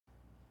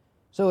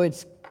So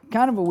it's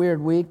kind of a weird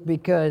week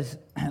because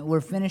we're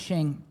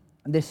finishing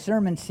this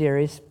sermon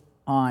series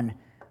on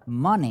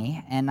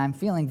money, and I'm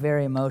feeling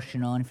very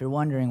emotional. And if you're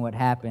wondering what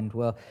happened,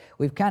 well,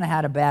 we've kind of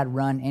had a bad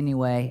run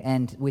anyway,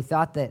 and we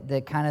thought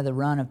that kind of the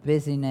run of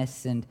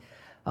busyness and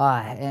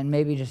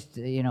maybe just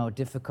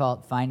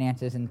difficult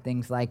finances and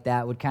things like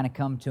that would kind of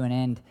come to an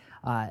end.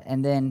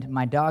 And then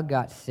my dog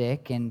got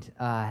sick, and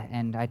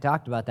I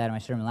talked about that in my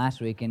sermon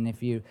last week. And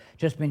if you've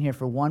just been here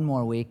for one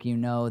more week, you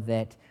know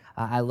that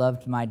I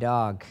loved my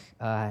dog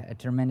a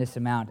tremendous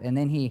amount. And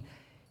then he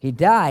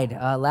died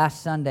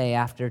last Sunday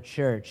after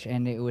church,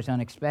 and it was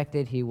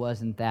unexpected. He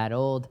wasn't that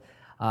old,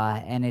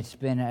 and it's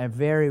been a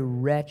very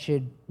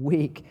wretched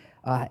week.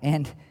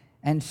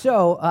 And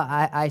so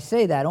I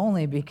say that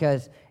only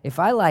because if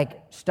I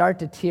start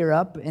to tear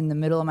up in the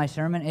middle of my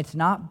sermon, it's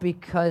not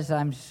because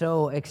I'm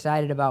so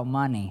excited about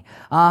money.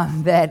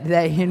 If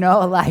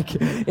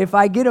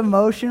I get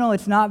emotional,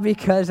 it's not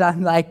because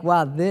I'm like,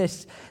 wow,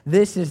 this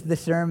is the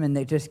sermon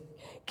that just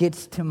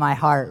gets to my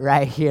heart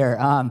right here.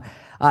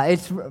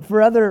 It's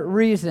for other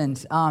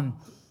reasons.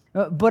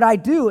 But I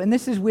do, and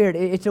this is weird.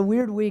 It's a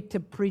weird week to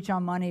preach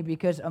on money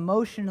because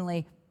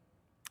emotionally,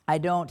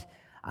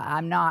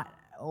 I'm not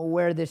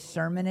where this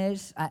sermon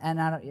is, and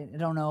I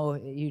don't know,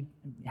 you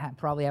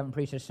probably haven't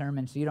preached a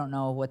sermon, so you don't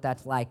know what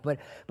that's like, but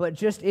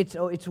just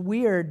it's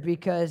weird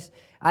because,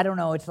 I don't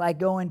know, it's like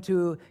going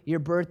to your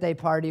birthday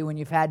party when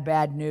you've had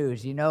bad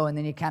news, and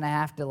then you kind of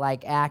have to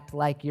act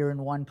like you're in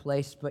one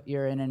place, but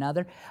you're in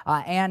another,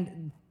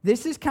 and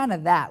this is kind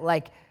of that,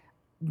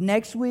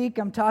 next week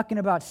I'm talking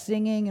about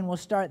singing, and we'll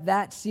start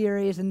that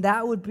series, and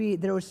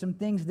there was some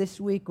things this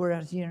week where I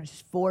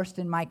was forced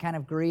in my kind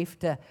of grief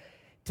to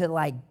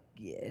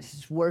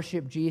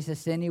worship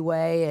Jesus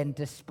anyway, and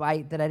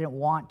despite that I didn't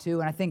want to,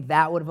 and I think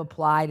that would have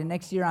applied. And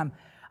next year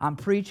I'm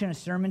preaching a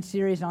sermon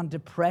series on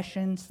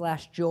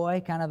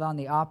depression/joy, kind of on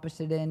the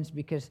opposite ends,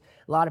 because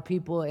a lot of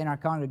people in our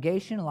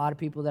congregation, a lot of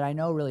people that I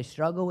know really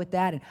struggle with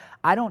that, and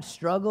I don't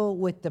struggle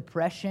with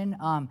depression,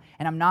 and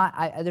I'm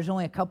not, there's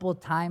only a couple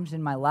of times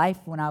in my life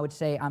when I would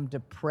say I'm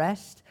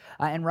depressed,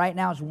 and right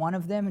now is one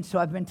of them, and so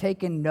I've been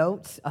taking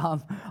notes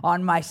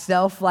on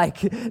myself,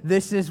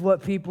 this is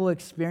what people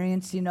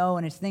experience,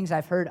 and it's things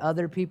I've heard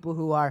other people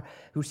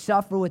who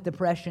suffer with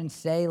depression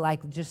say,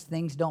 just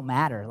things don't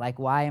matter,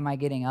 why am I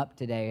getting up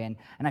today?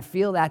 And I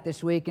feel that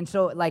this week, and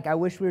so I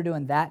wish we were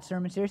doing that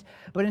sermon series,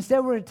 but instead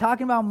we're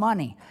talking about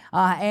money,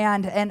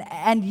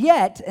 and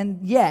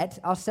yet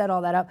I'll set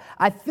all that up.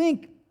 I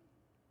think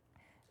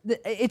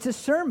it's a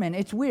sermon.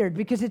 It's weird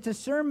because it's a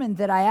sermon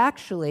that I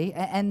actually,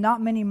 and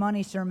not many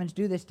money sermons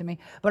do this to me,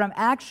 but I'm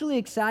actually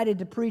excited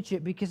to preach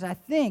it because I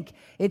think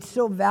it's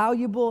so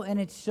valuable and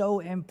it's so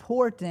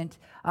important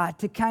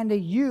to kind of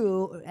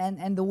you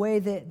and the way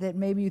that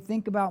maybe you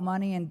think about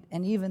money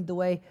and even the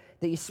way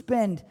that you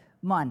spend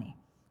money.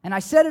 And I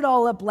set it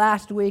all up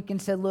last week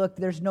and said, look,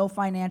 there's no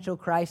financial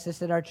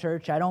crisis at our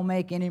church. I don't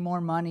make any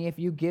more money if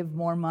you give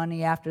more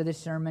money after this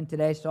sermon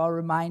today, so I'll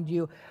remind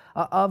you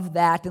of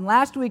that. And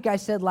last week I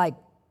said,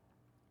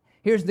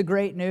 here's the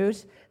great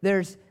news.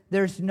 There's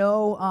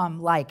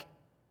no,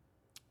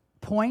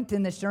 point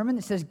in the sermon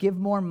that says give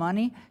more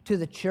money to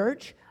the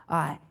church.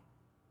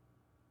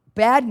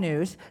 Bad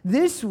news,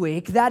 this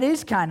week, that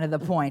is kind of the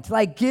point.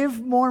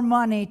 Give more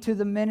money to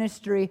the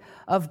ministry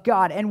of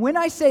God. And when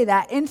I say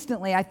that,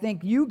 instantly I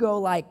think you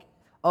go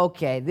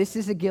okay, this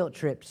is a guilt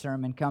trip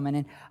sermon coming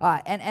in.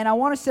 And I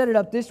want to set it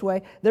up this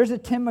way. There's a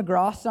Tim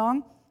McGraw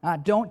song,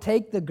 Don't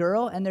Take the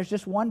Girl, and there's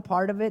just one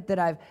part of it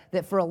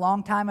that for a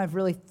long time I've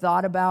really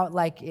thought about.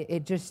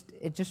 It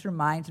just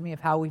reminds me of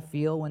how we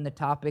feel when the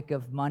topic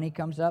of money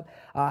comes up.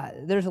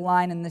 There's a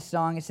line in this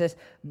song. It says,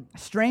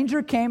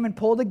 "Stranger came and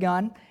pulled a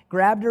gun,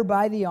 grabbed her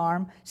by the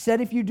arm,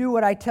 said if you do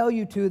what I tell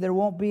you to, there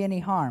won't be any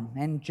harm."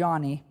 And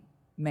Johnny,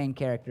 main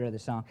character of the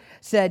song,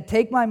 said,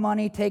 "Take my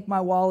money, take my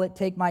wallet,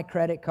 take my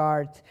credit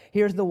cards.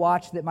 Here's the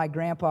watch that my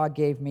grandpa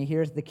gave me.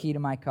 Here's the key to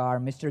my car.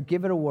 Mister,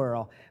 give it a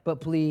whirl, but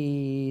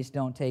please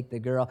don't take the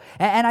girl."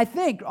 And I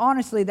think,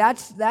 honestly,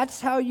 that's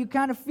how you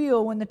kind of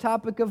feel when the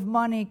topic of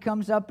money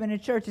comes up in a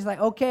church. It's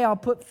okay, I'll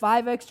put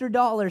 $5 extra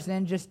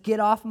in. Just get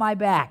off my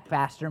back,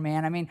 pastor,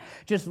 man. I mean,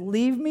 just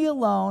leave me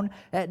alone.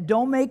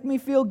 Don't make me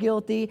feel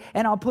guilty,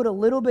 and I'll put a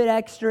little bit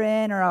extra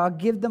in, or I'll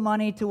give the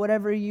money to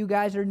whatever you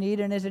guys are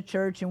needing as a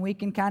church, and we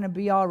can kind of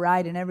be all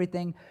right and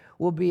everything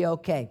will be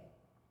okay.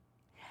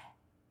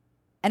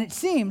 And it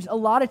seems a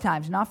lot of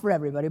times, not for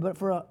everybody, but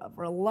for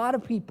a lot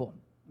of people,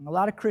 a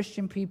lot of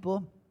Christian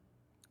people,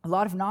 a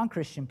lot of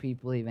non-Christian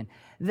people even,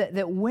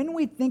 that when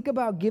we think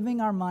about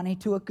giving our money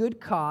to a good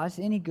cause,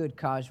 any good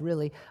cause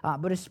really,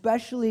 but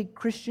especially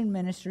Christian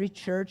ministry,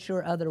 church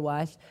or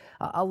otherwise,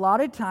 a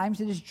lot of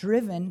times it is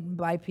driven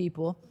by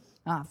people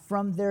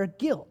from their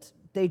guilt.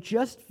 They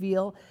just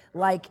feel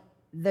like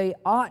they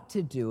ought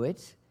to do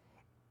it,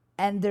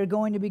 and they're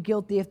going to be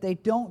guilty if they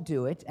don't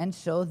do it, and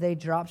so they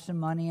drop some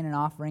money in an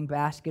offering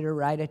basket or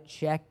write a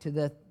check to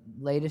the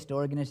latest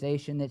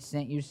organization that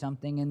sent you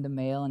something in the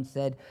mail and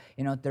said,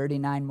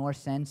 39 more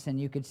cents and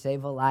you could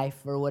save a life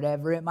or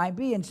whatever it might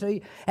be. And so,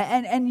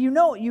 you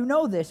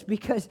know this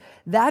because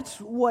that's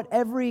what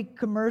every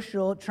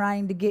commercial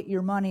trying to get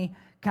your money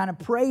kind of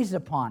preys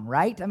upon,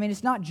 right? I mean,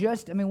 it's not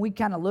just, we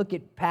kind of look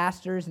at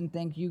pastors and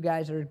think you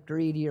guys are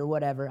greedy or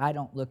whatever. I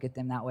don't look at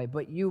them that way,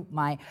 but you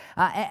might.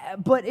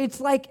 But it's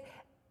like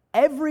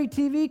every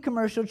TV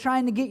commercial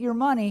trying to get your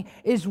money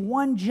is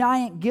one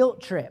giant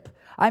guilt trip.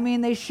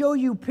 They show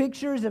you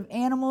pictures of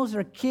animals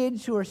or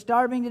kids who are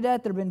starving to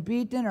death, that have been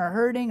beaten or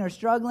hurting or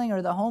struggling,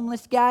 or the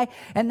homeless guy,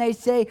 and they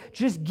say,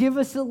 just give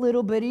us a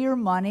little bit of your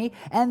money,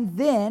 and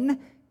then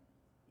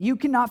you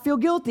cannot feel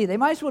guilty. They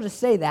might as well just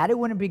say that. It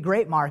wouldn't be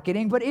great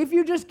marketing, but if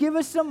you just give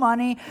us some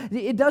money,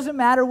 it doesn't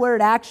matter where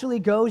it actually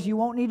goes. You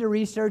won't need to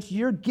research.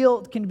 Your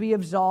guilt can be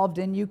absolved,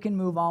 and you can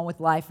move on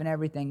with life, and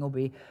everything will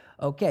be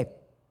okay.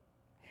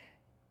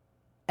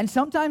 And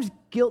sometimes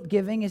guilt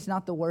giving is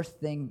not the worst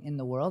thing in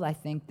the world. I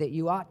think that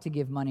you ought to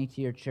give money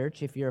to your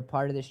church. If you're a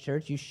part of this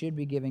church, you should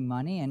be giving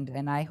money,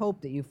 and I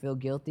hope that you feel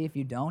guilty if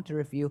you don't, or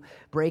if you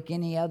break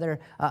any other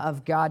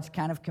of God's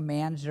kind of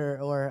commands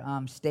or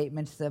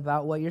statements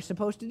about what you're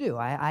supposed to do.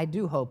 I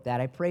do hope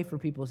that. I pray for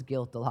people's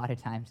guilt a lot of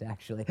times,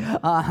 actually. It's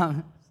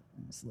a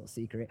little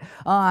secret.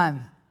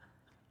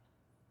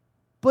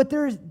 But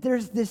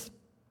there's this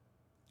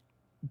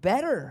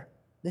better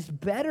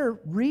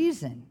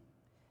reason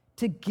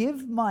to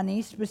give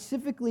money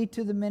specifically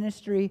to the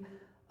ministry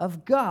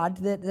of God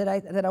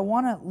that I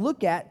want to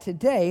look at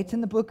today. It's in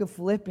the book of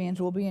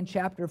Philippians. We'll be in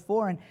chapter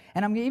 4,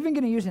 and I'm even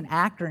going to use an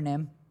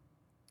acronym.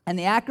 And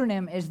the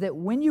acronym is that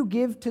when you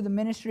give to the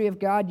ministry of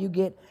God, you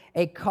get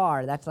a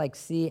car. That's like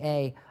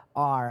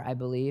CAR, I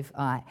believe.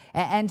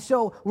 And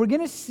so we're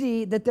going to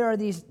see that there are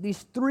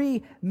these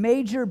three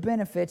major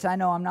benefits. I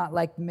know I'm not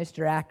like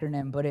Mr.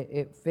 Acronym, but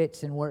it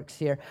fits and works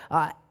here.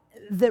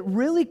 That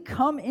really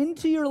come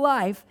into your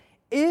life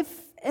if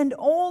and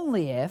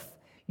only if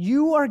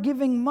you are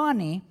giving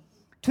money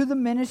to the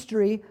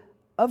ministry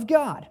of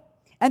God.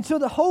 And so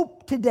the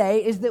hope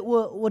today is that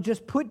we'll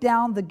just put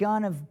down the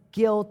gun of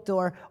guilt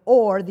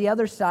or the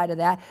other side of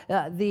that,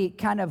 the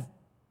kind of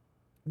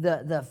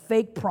the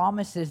fake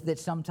promises that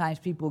sometimes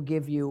people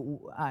give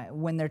you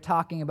when they're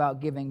talking about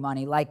giving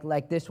money,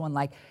 like this one,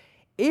 like,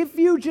 if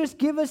you just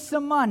give us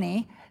some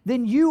money,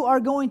 then you are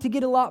going to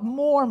get a lot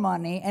more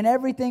money and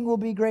everything will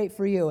be great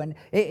for you. And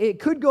it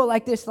could go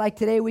like this, like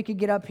today we could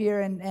get up here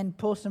and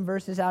pull some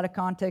verses out of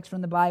context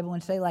from the Bible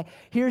and say, like,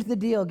 here's the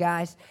deal,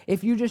 guys.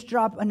 If you just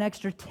drop an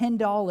extra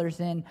 $10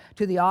 in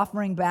to the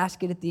offering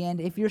basket at the end,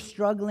 if you're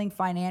struggling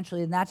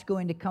financially, then that's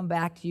going to come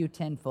back to you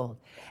tenfold.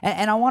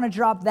 And I want to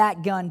drop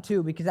that gun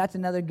too, because that's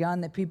another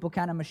gun that people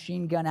kind of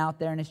machine gun out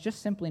there, and it's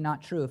just simply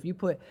not true. If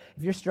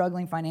you're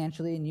struggling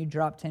financially and you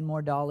drop $10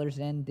 more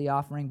in the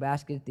offering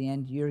basket at the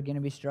end, you're going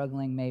to be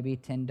struggling maybe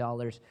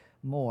 $10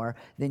 more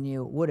than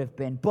you would have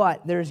been.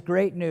 But there's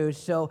great news,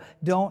 so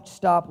don't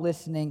stop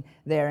listening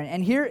there.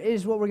 And here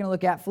is what we're going to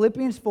look at,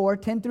 Philippians 4,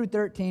 10 through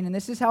 13, and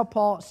this is how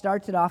Paul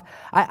starts it off.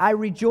 I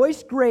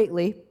rejoice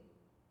greatly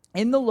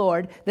in the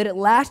Lord that at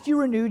last you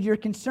renewed your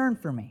concern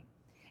for me.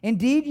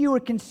 Indeed, you were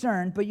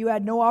concerned, but you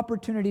had no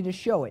opportunity to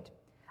show it.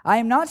 I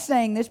am not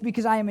saying this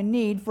because I am in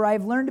need, for I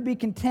have learned to be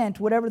content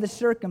whatever the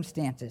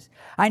circumstances.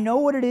 I know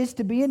what it is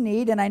to be in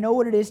need, and I know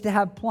what it is to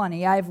have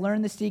plenty. I have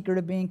learned the secret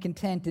of being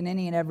content in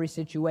any and every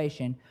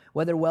situation,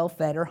 whether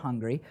well-fed or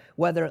hungry,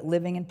 whether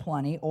living in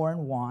plenty or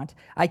in want.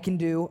 I can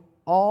do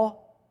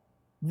all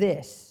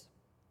this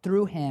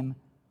through Him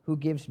who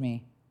gives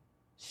me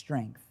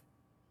strength.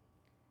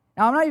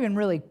 Now, I'm not even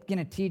really going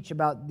to teach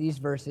about these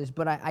verses,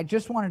 but I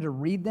just wanted to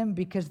read them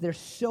because they're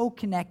so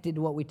connected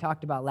to what we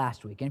talked about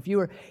last week. And if you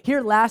were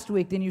here last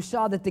week, then you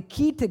saw that the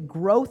key to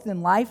growth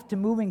in life, to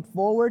moving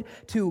forward,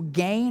 to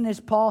gain, as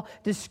Paul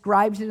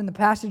describes it in the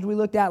passage we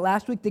looked at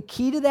last week, the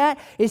key to that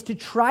is to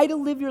try to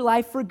live your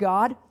life for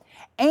God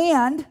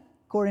and,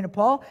 according to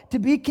Paul, to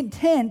be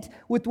content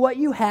with what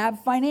you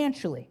have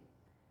financially.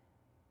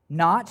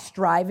 Not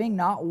striving,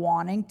 not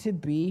wanting to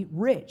be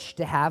rich,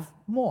 to have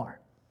more.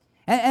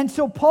 And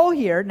so Paul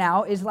here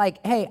now is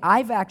like, hey,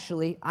 I've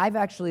actually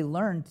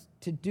learned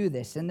to do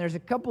this. And there's a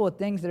couple of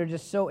things that are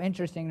just so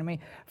interesting to me.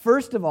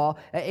 First of all,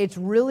 it's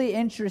really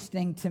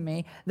interesting to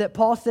me that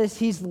Paul says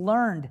he's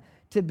learned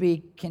to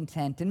be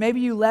content. And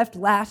maybe you left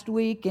last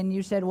week and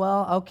you said,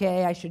 well,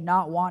 okay, I should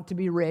not want to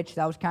be rich.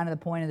 That was kind of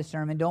the point of the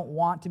sermon. Don't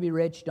want to be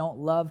rich, don't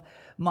love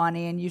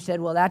money. And you said,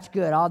 well, that's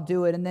good, I'll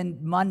do it. And then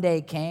Monday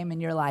came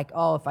and you're like,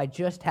 oh, if I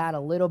just had a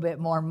little bit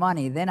more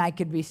money, then I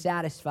could be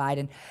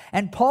satisfied.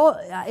 And Paul,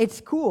 it's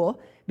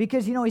cool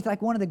because, he's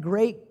like one of the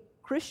great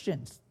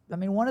Christians. I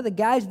mean, one of the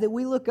guys that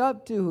we look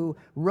up to who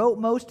wrote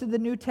most of the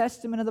New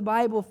Testament of the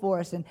Bible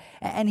for us.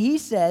 And he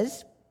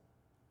says,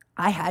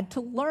 I had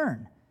to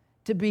learn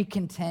to be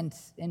content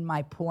in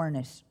my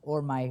poorness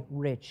or my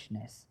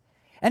richness.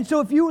 And so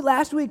if you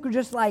last week were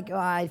just like, oh,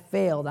 I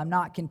failed, I'm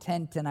not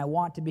content and I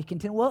want to be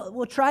content, well,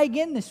 we'll try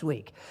again this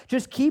week.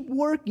 Just keep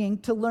working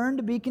to learn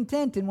to be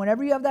content. And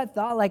whenever you have that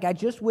thought, like, I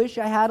just wish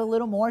I had a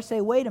little more,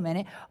 say, wait a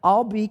minute,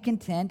 I'll be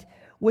content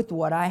with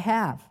what I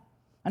have.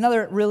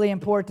 Another really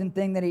important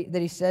thing that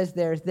he says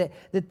there is that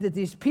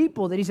these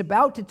people that he's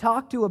about to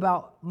talk to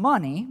about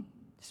money,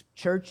 this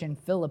church in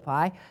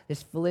Philippi,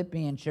 this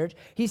Philippian church,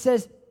 he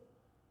says,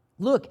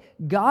 look,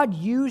 God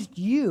used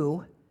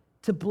you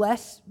to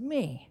bless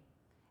me.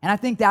 And I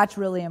think that's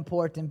really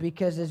important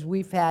because as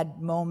we've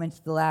had moments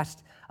the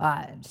last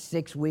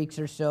 6 weeks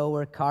or so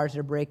where cars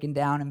are breaking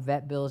down and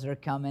vet bills are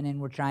coming and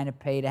we're trying to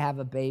pay to have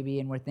a baby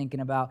and we're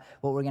thinking about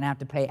what we're going to have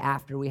to pay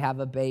after we have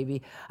a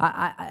baby,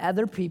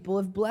 other people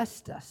have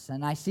blessed us.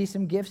 And I see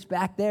some gifts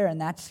back there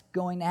and that's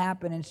going to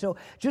happen. And so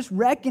just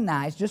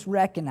recognize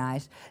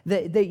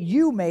that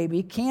you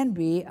maybe can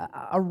be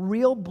a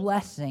real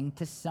blessing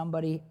to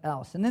somebody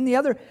else. And then the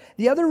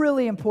other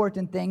really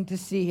important thing to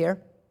see here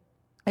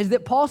is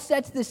that Paul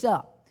sets this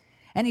up.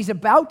 And he's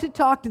about to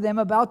talk to them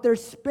about their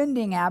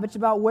spending habits,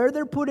 about where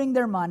they're putting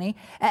their money.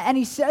 And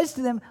he says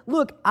to them,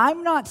 look,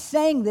 I'm not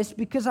saying this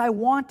because I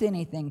want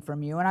anything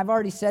from you. And I've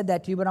already said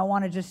that to you, but I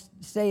want to just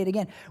say it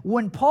again.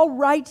 When Paul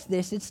writes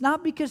this, it's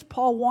not because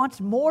Paul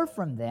wants more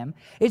from them.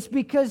 It's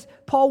because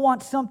Paul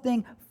wants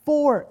something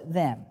for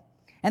them.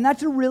 And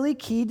that's a really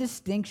key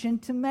distinction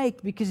to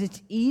make because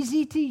it's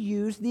easy to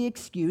use the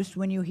excuse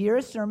when you hear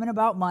a sermon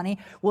about money,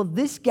 well,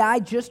 this guy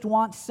just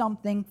wants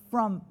something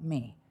from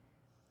me.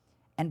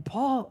 And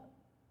Paul,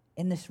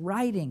 in this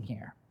writing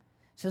here,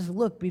 says,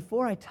 look,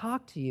 before I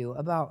talk to you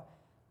about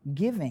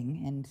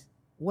giving and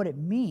what it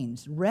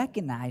means,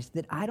 recognize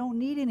that I don't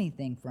need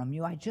anything from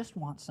you. I just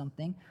want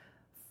something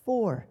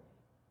for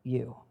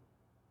you.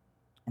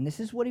 And this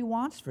is what he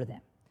wants for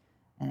them.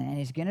 And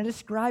he's going to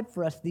describe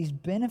for us these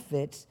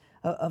benefits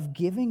of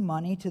giving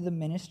money to the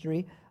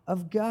ministry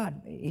of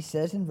God. He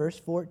says in verse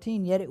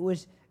 14, yet it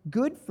was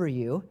good for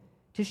you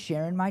to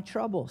share in my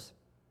troubles.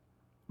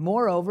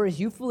 Moreover, as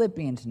you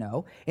Philippians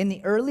know, in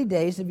the early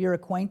days of your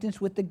acquaintance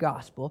with the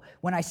gospel,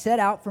 when I set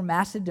out for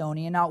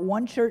Macedonia, not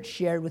one church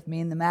shared with me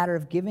in the matter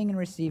of giving and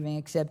receiving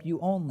except you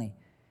only.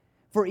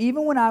 For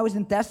even when I was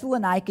in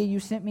Thessalonica,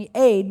 you sent me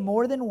aid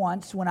more than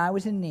once when I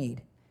was in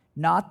need.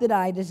 Not that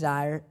I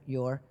desire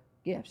your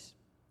gifts.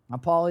 Now,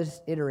 Paul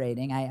is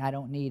iterating, I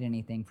don't need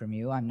anything from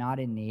you. I'm not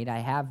in need. I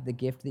have the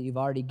gift that you've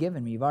already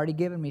given me. You've already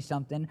given me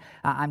something.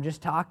 I'm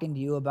just talking to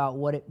you about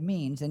what it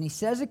means. And he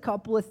says a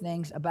couple of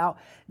things about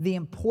the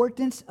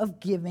importance of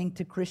giving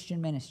to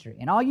Christian ministry.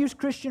 And I'll use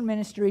Christian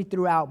ministry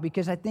throughout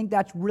because I think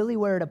that's really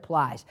where it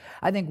applies.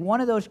 I think one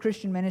of those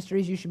Christian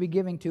ministries you should be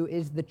giving to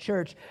is the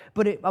church,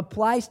 but it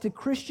applies to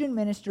Christian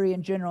ministry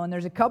in general. And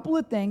there's a couple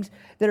of things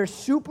that are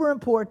super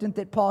important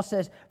that Paul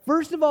says.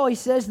 First of all, he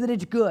says that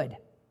it's good.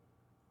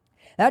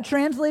 That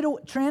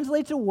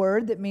translates a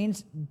word that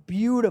means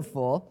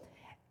beautiful,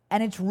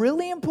 and it's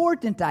really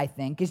important, I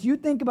think, as you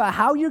think about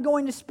how you're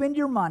going to spend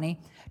your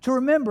money, to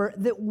remember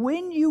that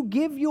when you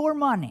give your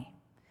money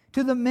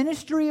to the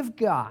ministry of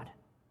God,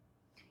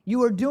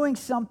 you are doing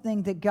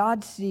something that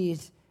God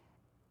sees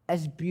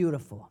as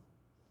beautiful,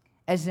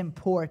 as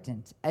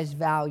important, as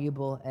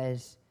valuable,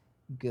 as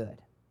good.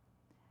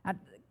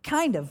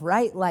 Kind of,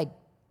 right? Like,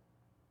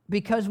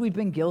 because we've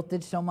been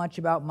guilted so much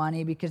about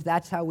money, because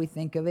that's how we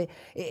think of it.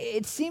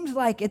 It seems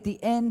like at the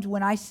end,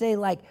 when I say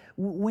like,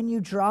 when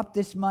you drop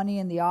this money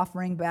in the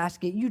offering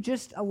basket,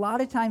 a lot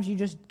of times you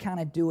just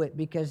kind of do it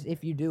because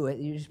if you do it,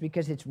 just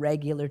because it's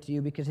regular to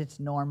you, because it's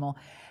normal,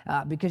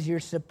 because you're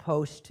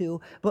supposed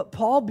to. But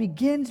Paul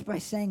begins by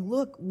saying,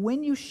 look,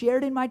 when you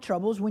shared in my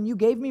troubles, when you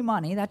gave me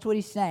money, that's what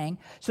he's saying,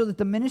 so that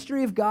the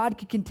ministry of God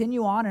could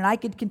continue on and I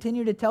could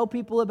continue to tell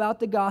people about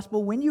the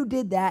gospel. When you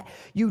did that,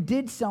 you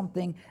did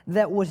something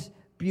that was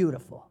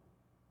beautiful.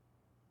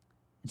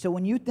 And so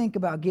when you think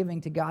about giving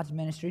to God's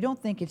ministry,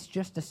 don't think it's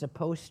just a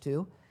supposed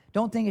to.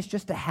 Don't think it's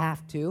just a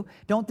have to.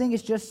 Don't think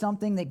it's just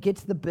something that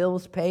gets the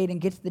bills paid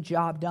and gets the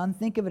job done.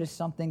 Think of it as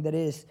something that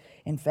is,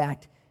 in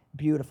fact,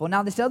 beautiful.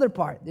 Now, this other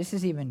part, this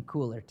is even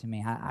cooler to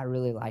me. I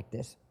really like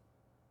this.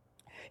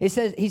 He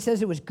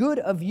says it was good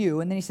of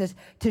you, and then he says,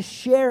 to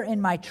share in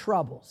my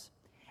troubles.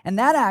 And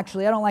that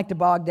actually, I don't like to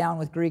bog down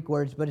with Greek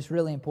words, but it's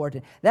really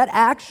important. That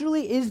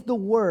actually is the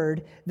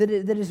word that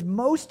is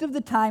most of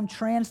the time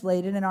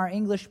translated in our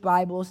English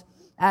Bibles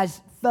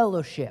as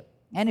fellowship.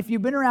 And if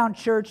you've been around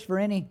church for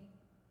any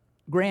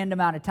grand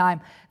amount of time,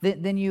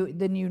 then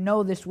you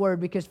know this word,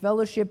 because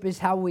fellowship is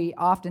how we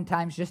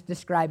oftentimes just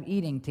describe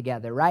eating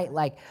together, right?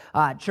 Like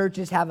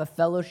churches have a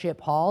fellowship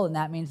hall, and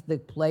that means the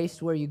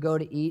place where you go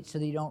to eat so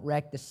that you don't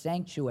wreck the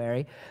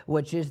sanctuary,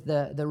 which is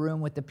the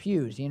room with the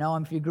pews. You know,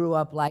 if you grew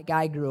up like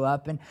I grew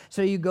up, and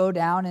so you go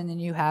down and then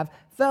you have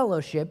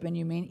fellowship and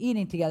you mean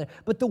eating together.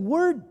 But the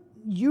word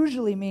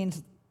usually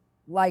means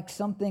like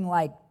something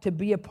like to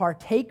be a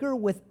partaker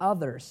with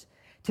others,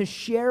 to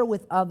share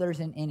with others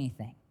in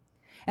anything.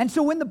 And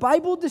so when the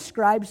Bible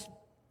describes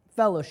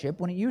fellowship,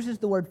 when it uses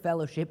the word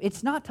fellowship,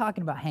 it's not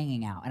talking about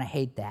hanging out, and I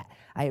hate that.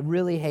 I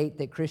really hate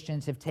that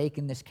Christians have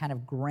taken this kind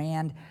of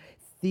grand,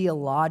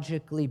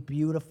 theologically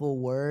beautiful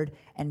word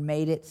and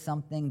made it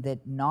something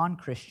that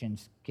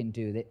non-Christians can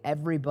do, that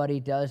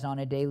everybody does on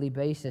a daily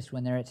basis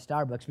when they're at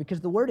Starbucks,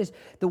 because the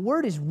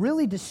word is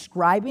really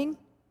describing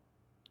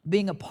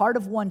being a part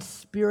of one's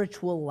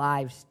spiritual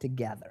lives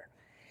together.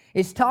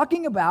 It's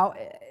talking about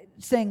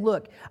saying,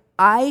 look,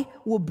 I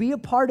will be a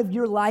part of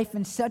your life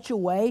in such a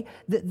way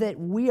that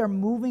we are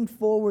moving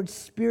forward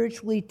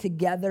spiritually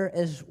together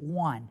as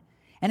one.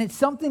 And it's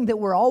something that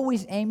we're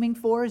always aiming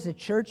for as a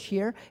church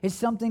here. It's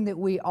something that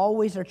we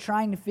always are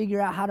trying to figure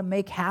out how to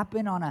make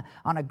happen on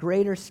a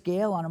greater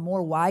scale, on a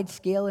more wide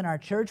scale in our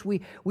church.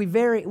 We've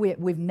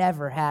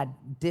never had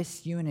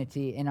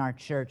disunity in our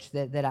church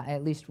that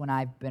at least when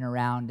I've been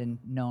around and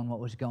known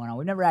what was going on.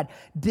 We've never had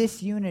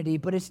disunity,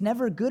 but it's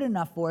never good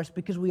enough for us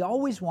because we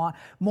always want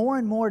more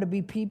and more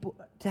to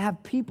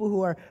have people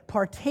who are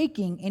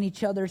partaking in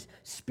each other's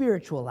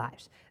spiritual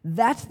lives.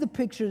 That's the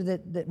picture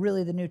that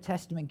really the New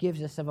Testament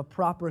gives us of a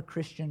proper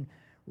Christian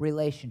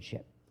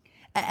relationship.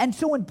 And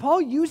so when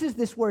Paul uses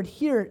this word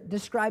here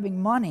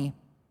describing money,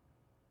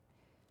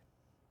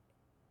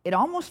 it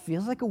almost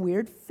feels like a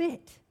weird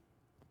fit.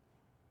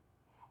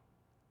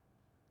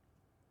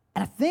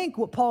 And I think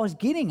what Paul is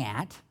getting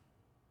at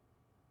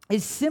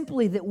is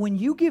simply that when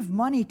you give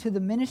money to the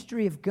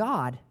ministry of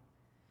God,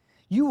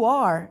 you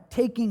are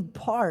taking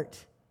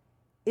part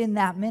in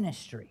that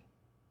ministry.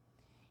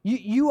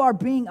 You are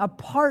being a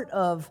part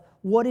of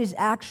what is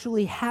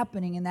actually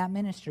happening in that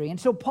ministry. And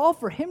so Paul,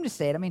 for him to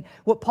say it, I mean,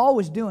 what Paul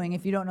was doing,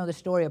 if you don't know the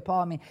story of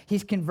Paul, I mean,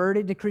 he's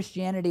converted to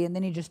Christianity and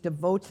then he just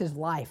devotes his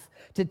life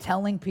to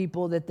telling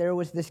people that there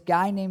was this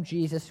guy named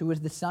Jesus who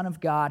was the Son of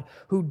God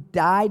who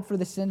died for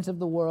the sins of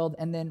the world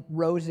and then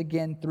rose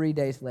again 3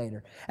 days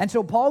later. And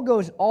so Paul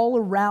goes all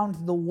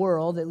around the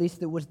world, at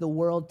least it was the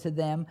world to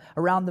them,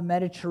 around the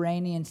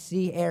Mediterranean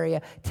Sea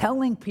area,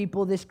 telling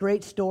people this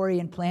great story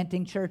and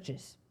planting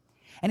churches.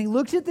 And he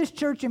looks at this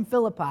church in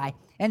Philippi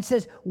and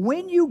says,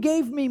 when you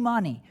gave me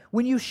money,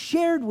 when you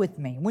shared with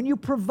me, when you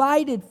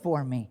provided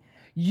for me,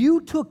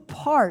 you took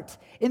part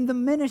in the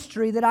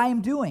ministry that I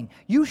am doing.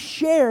 You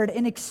shared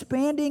in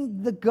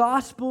expanding the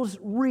gospel's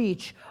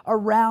reach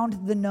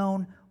around the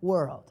known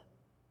world.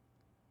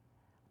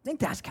 I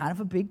think that's kind of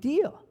a big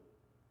deal.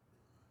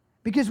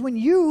 Because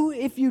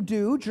if you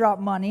do drop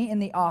money in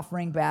the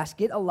offering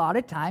basket, a lot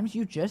of times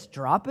you just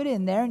drop it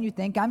in there and you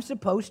think I'm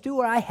supposed to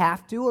or I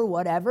have to or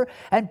whatever.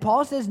 And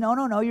Paul says,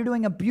 no, you're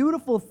doing a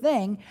beautiful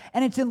thing.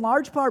 And it's in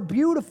large part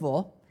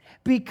beautiful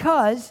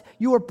because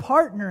you are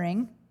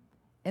partnering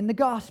in the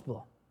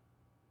gospel.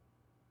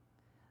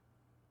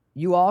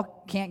 You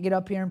all can't get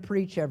up here and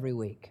preach every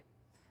week.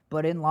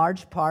 But in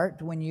large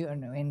part,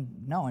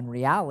 in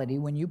reality,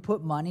 when you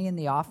put money in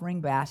the offering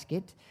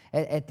basket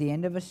at the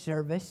end of a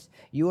service,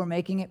 you are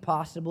making it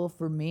possible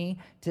for me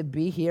to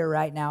be here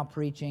right now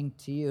preaching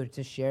to you,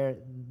 to share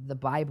the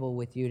Bible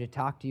with you, to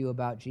talk to you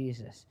about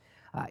Jesus.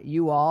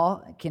 You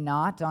all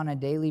cannot, on a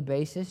daily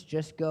basis,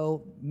 just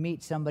go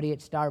meet somebody at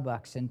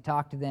Starbucks and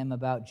talk to them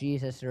about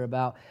Jesus or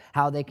about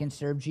how they can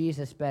serve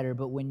Jesus better.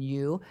 But when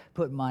you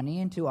put money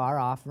into our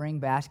offering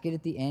basket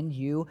at the end,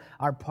 you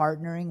are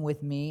partnering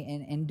with me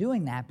in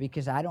doing that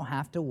because I don't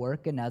have to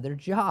work another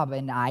job,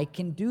 and I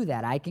can do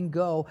that. I can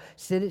go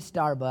sit at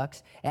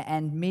Starbucks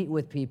and meet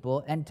with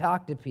people and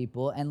talk to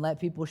people and let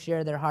people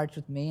share their hearts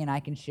with me, and I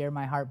can share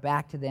my heart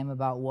back to them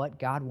about what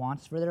God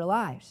wants for their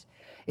lives.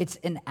 It's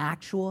an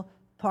actual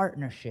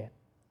partnership.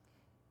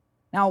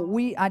 Now,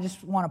 I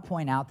just want to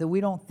point out that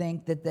we don't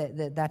think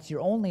that that's your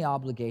only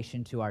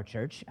obligation to our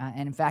church.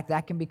 And in fact,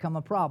 that can become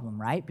a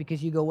problem, right?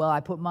 Because you go, well, I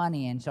put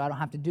money in, so I don't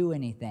have to do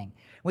anything.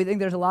 We think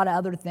there's a lot of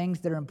other things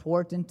that are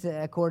important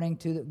according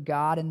to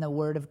God and the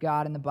Word of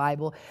God in the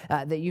Bible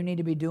that you need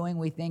to be doing.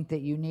 We think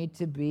that you need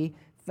to be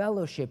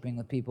fellowshipping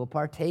with people,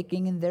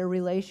 partaking in their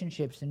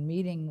relationships and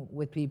meeting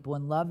with people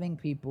and loving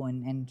people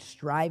and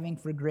striving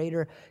for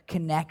greater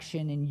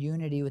connection and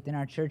unity within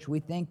our church. We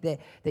think that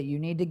you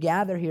need to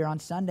gather here on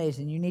Sundays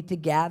and you need to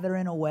gather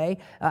in a way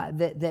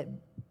that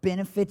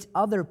benefits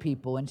other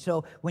people. And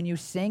so when you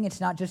sing,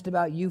 it's not just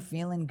about you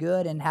feeling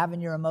good and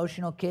having your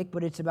emotional kick,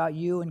 but it's about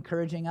you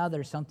encouraging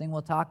others, something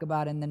we'll talk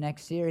about in the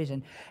next series.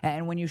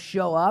 And when you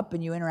show up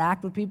and you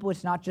interact with people,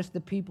 it's not just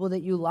the people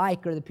that you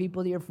like or the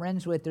people that you're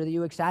friends with or that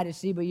you're excited to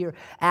see, but you're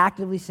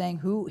actively saying,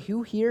 who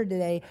here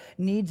today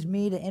needs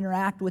me to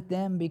interact with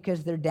them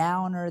because they're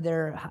down or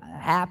they're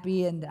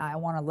happy and I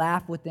want to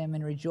laugh with them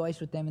and rejoice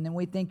with them. And then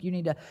we think you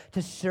need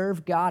to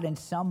serve God in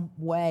some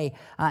way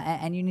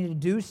and you need to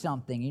do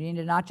something. You need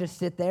to not just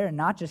sit there and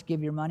not just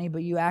give your money,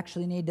 but you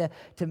actually need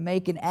to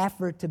make an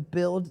effort to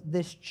build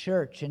this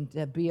church and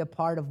to be a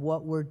part of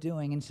what we're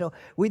doing. And so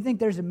we think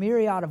there's a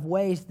myriad of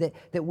ways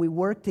that we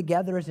work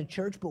together as a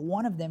church, but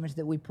one of them is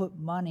that we put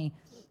money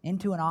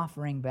into an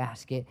offering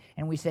basket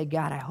and we say,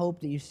 God, I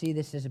hope that you see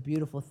this as a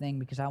beautiful thing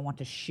because I want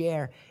to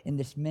share in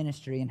this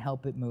ministry and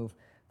help it move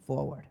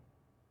forward.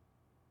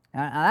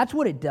 Now that's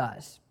what it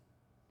does.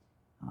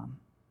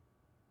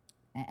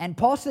 And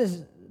Paul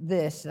says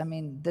this,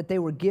 that they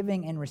were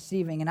giving and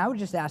receiving. And I would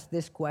just ask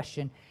this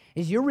question: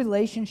 is your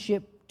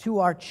relationship to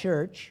our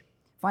church,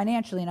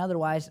 financially and other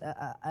ways,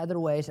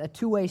 a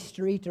two-way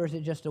street, or is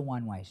it just a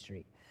one-way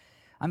street?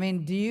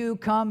 Do you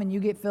come and you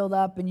get filled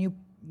up and you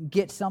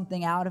get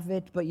something out of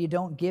it, but you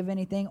don't give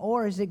anything?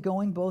 Or is it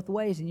going both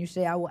ways? And you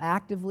say, I will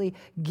actively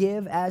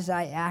give as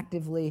I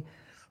actively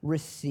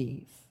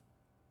receive.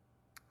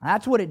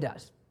 That's what it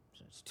does.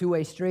 So it's a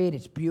two-way street.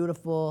 It's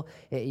beautiful.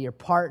 You're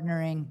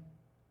partnering.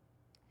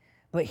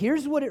 But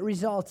here's what it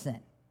results in.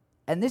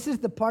 And this is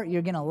the part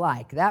you're going to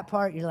like. That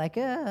part, you're like,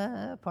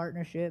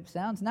 partnership.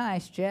 Sounds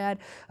nice, Chad.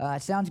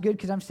 It sounds good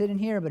because I'm sitting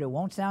here, but it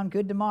won't sound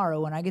good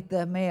tomorrow when I get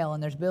the mail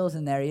and there's bills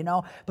in there,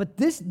 But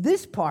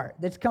this part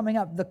that's coming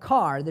up, the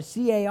car, the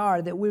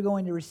CAR that we're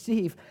going to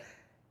receive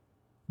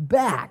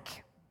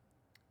back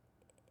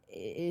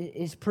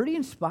is pretty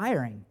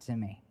inspiring to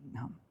me.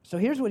 So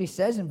here's what he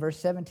says in verse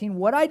 17.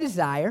 What I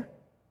desire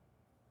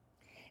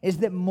is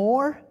that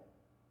more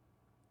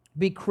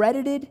be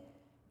credited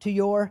to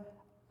your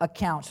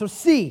account. So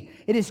see,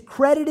 it is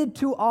credited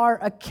to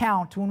our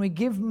account when we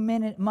give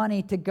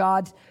money to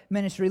God's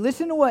ministry.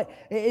 Listen to what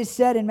is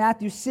said in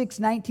Matthew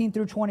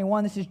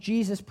 6:19-21. This is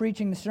Jesus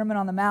preaching the Sermon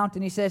on the Mount,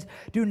 and he says,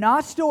 do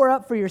not store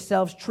up for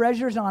yourselves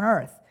treasures on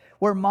earth,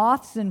 where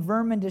moths and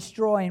vermin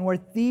destroy and where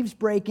thieves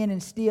break in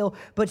and steal,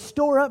 but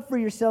store up for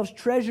yourselves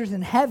treasures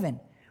in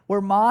heaven,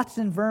 where moths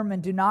and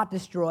vermin do not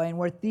destroy and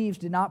where thieves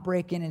do not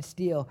break in and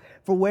steal.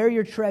 For where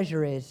your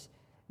treasure is,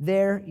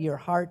 there your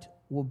heart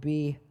will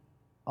be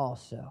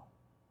also.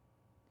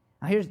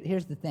 Now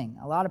here's the thing.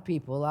 A lot of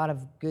people, a lot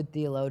of good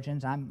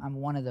theologians, I'm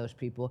one of those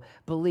people,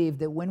 believe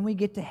that when we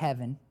get to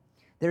heaven,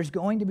 there's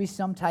going to be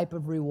some type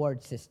of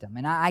reward system.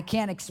 And I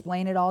can't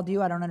explain it all to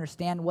you. I don't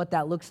understand what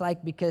that looks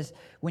like, because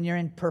when you're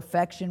in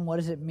perfection, what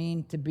does it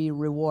mean to be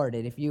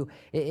rewarded?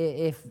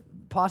 If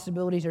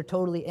possibilities are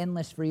totally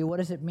endless for you, what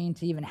does it mean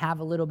to even have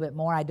a little bit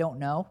more? I don't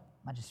know.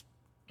 I just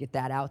get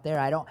that out there.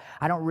 I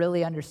don't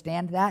really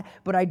understand that,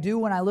 but I do,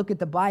 when I look at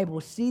the Bible,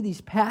 see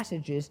these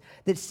passages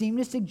that seem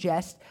to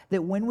suggest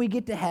that when we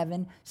get to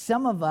heaven,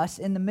 some of us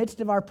in the midst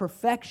of our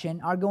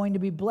perfection are going to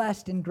be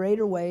blessed in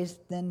greater ways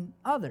than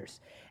others.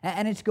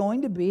 And it's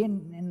going to be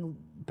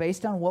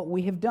based on what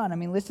we have done. I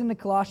mean, listen to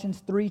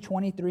Colossians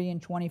 3:23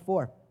 and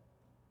 24.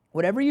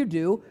 Whatever you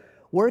do,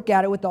 work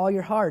at it with all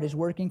your heart as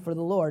working for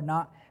the Lord,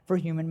 not for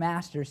human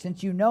masters,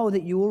 since you know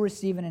that you will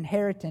receive an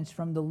inheritance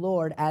from the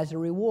Lord as a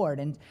reward.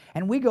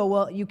 And we go,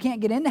 well, you can't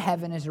get into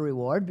heaven as a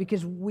reward,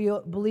 because we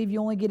believe you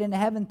only get into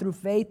heaven through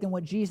faith in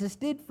what Jesus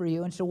did for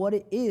you. And so what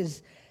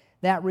is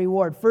that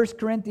reward? 1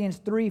 Corinthians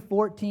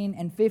 3:14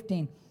 and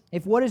 15.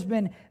 If what has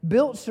been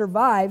built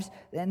survives,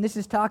 and this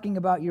is talking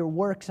about your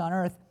works on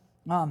earth,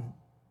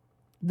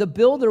 the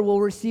builder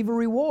will receive a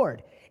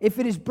reward. If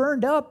it is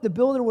burned up, the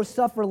builder will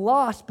suffer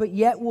loss, but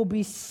yet will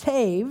be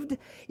saved,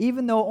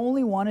 even though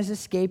only one is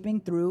escaping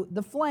through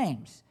the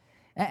flames.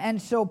 And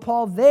so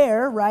Paul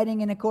there, writing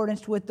in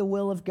accordance with the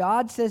will of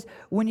God, says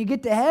when you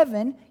get to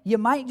heaven, you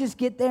might just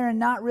get there and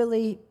not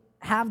really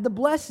have the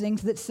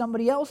blessings that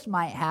somebody else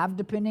might have,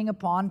 depending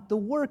upon the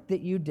work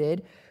that you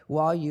did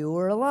while you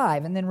were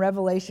alive. And then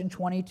Revelation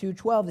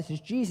 22:12, this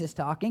is Jesus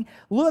talking,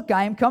 look,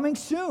 I am coming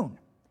soon.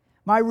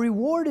 My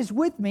reward is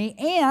with me,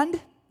 and,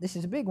 this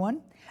is a big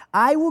one,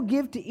 I will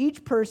give to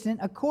each person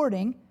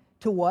according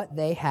to what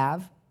they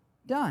have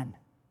done.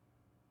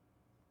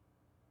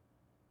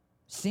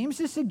 Seems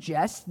to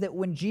suggest that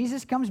when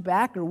Jesus comes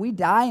back, or we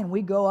die and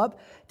we go up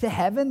to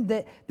heaven,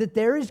 that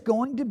there is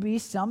going to be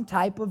some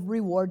type of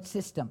reward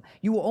system.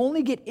 You will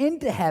only get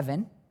into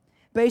heaven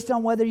based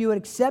on whether you had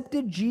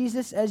accepted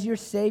Jesus as your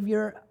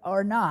Savior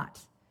or not.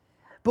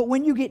 But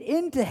when you get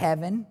into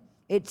heaven,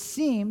 it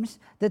seems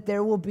that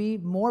there will be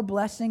more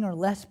blessing or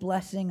less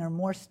blessing, or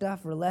more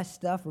stuff or less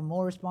stuff, or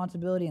more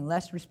responsibility and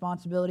less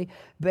responsibility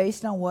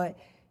based on what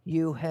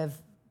you have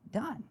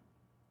done.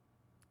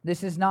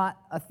 This is not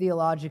a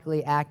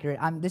theologically accurate.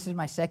 This is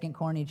my second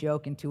corny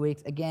joke in 2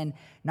 weeks. Again,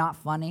 not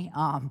funny,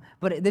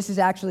 but this is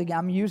actually,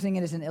 I'm using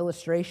it as an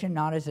illustration,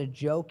 not as a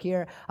joke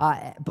here,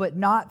 but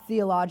not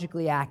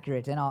theologically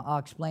accurate, and I'll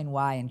explain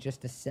why in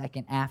just a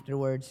second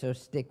afterwards, so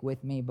stick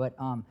with me, but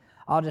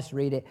I'll just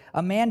read it.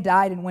 A man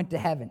died and went to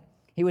heaven.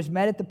 He was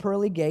met at the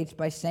pearly gates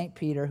by St.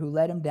 Peter, who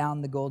led him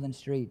down the golden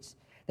streets.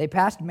 They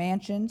passed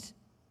mansion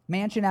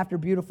after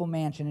beautiful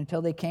mansion,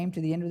 until they came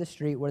to the end of the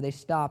street, where they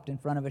stopped in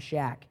front of a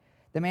shack.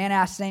 The man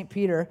asked St.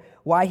 Peter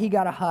why he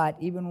got a hut,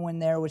 even when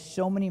there was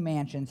so many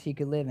mansions he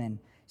could live in.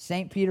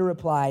 St. Peter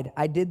replied,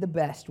 I did the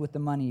best with the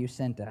money you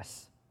sent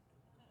us.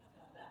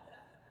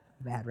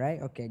 Bad,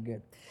 right? Okay,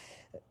 good.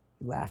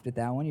 Laughed at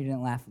that one. You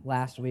didn't laugh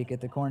last week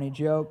at the corny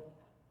joke.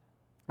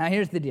 Now,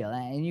 here's the deal.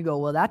 And you go,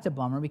 well, that's a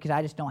bummer because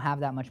I just don't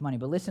have that much money.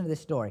 But listen to this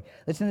story.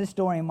 Listen to this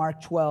story in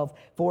Mark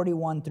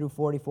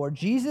 12:41-44.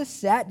 Jesus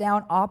sat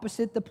down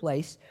opposite the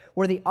place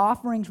where the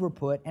offerings were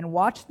put and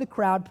watched the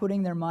crowd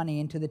putting their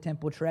money into the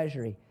temple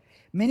treasury.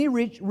 Many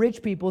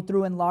rich people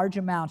threw in large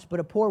amounts,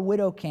 but a poor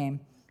widow came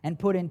and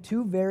put in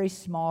 2 very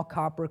small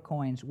copper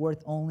coins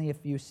worth only a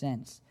few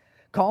cents.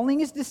 Calling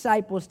his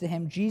disciples to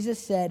him, Jesus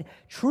said,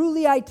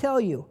 truly I tell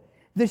you,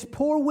 this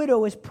poor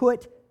widow has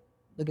put,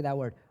 look at that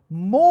word,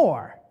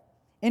 more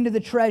into the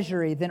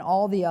treasury than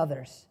all the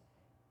others.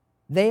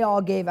 They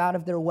all gave out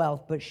of their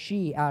wealth, but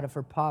she, out of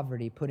her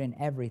poverty, put in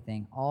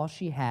everything, all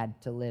she had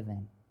to live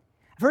in.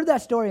 I've heard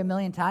that story a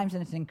million times,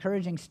 and it's an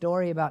encouraging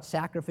story about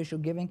sacrificial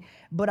giving,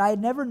 but I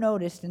had never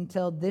noticed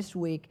until this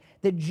week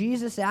that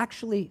Jesus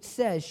actually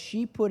says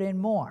she put in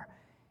more.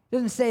 It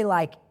doesn't say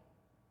like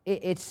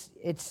it's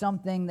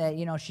something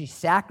that, she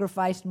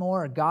sacrificed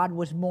more or God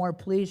was more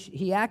pleased.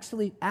 He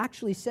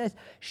actually says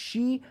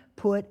she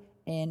put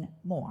in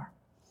more.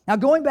 Now,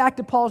 going back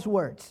to Paul's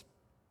words,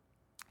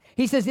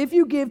 he says, if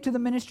you give to the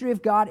ministry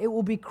of God, it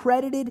will be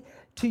credited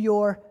to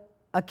your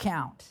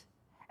account.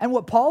 And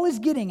what Paul is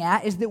getting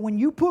at is that when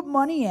you put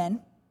money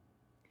in,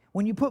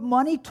 when you put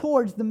money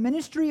towards the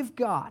ministry of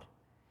God,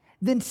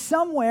 then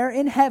somewhere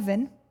in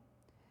heaven,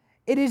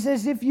 it is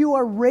as if you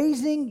are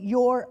raising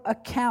your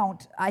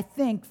account, I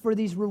think, for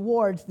these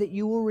rewards that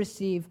you will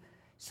receive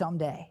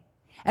someday.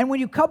 And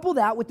when you couple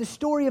that with the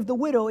story of the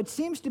widow, it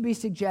seems to be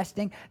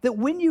suggesting that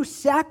when you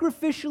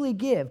sacrificially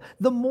give,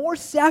 the more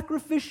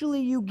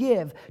sacrificially you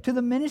give to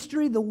the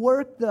ministry, the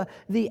work,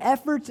 the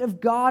efforts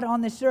of God on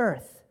this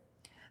earth,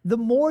 the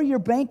more your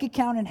bank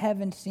account in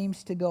heaven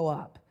seems to go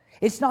up.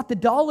 It's not the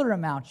dollar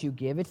amount you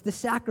give, it's the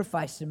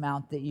sacrifice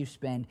amount that you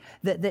spend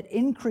that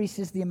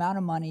increases the amount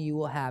of money you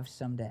will have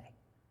someday.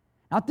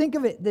 Now think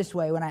of it this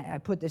way when I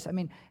put this.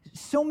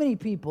 So many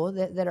people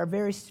that are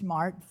very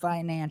smart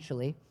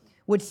financially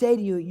would say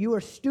to you, you are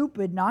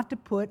stupid not to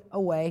put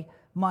away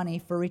money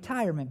for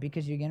retirement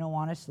because you're going to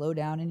want to slow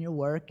down in your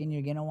work and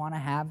you're going to want to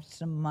have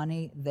some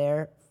money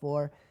there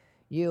for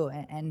you.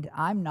 And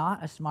I'm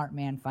not a smart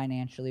man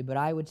financially, but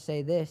I would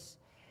say this: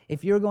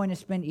 if you're going to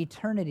spend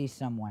eternity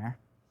somewhere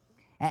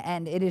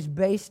and it is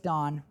based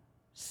on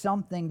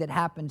something that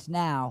happens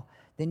now,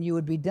 then you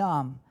would be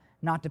dumb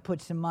not to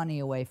put some money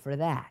away for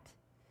that.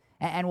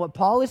 And what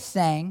Paul is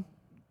saying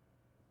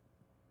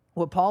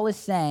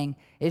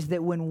is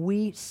that when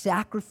we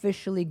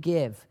sacrificially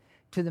give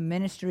to the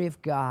ministry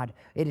of God,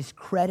 it is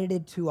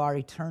credited to our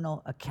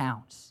eternal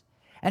accounts.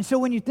 And so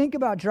when you think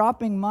about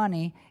dropping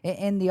money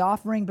in the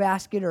offering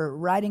basket or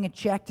writing a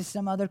check to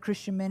some other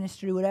Christian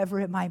ministry,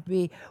 whatever it might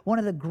be, one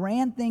of the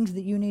grand things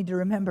that you need to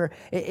remember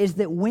is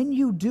that when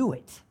you do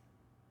it,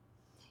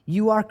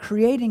 you are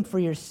creating for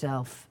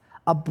yourself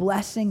a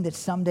blessing that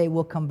someday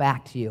will come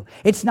back to you.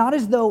 It's not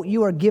as though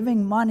you are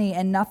giving money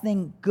and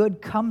nothing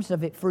good comes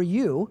of it for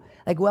you.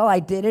 Like, well, I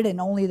did it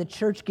and only the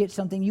church gets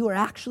something. You are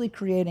actually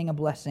creating a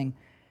blessing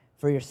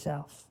for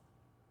yourself.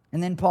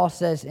 And then Paul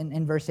says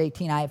in verse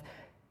 18, I have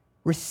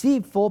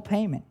received full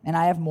payment, and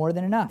I have more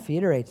than enough. He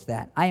iterates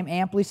that. I am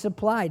amply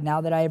supplied now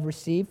that I have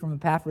received from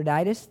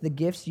Epaphroditus the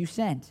gifts you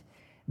sent.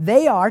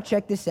 They are,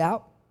 check this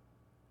out,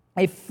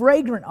 a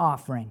fragrant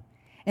offering,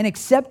 an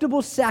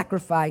acceptable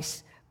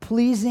sacrifice,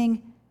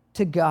 pleasing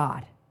to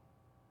God.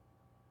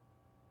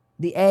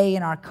 The A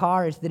in our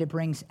car is that it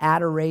brings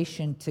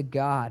adoration to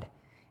God.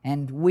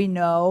 And we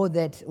know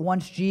that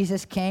once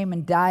Jesus came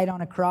and died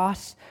on a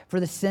cross for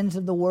the sins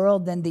of the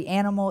world, then the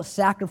animal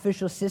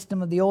sacrificial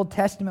system of the Old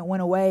Testament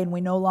went away, and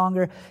we no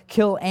longer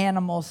kill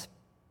animals,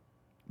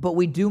 but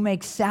we do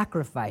make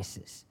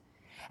sacrifices.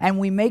 And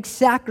we make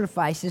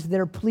sacrifices that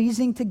are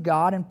pleasing to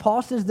God, and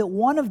Paul says that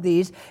one of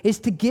these is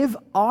to give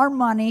our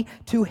money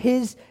to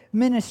His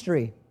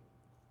ministry.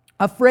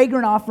 A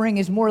fragrant offering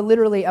is more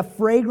literally a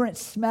fragrant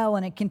smell,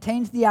 and it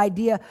contains the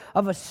idea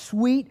of a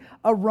sweet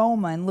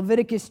aroma. In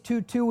Leviticus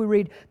 2:2 we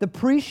read, the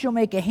priest shall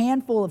make a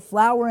handful of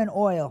flour and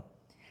oil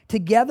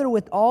together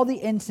with all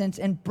the incense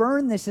and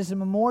burn this as a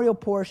memorial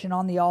portion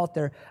on the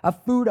altar, a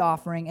food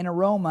offering, an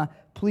aroma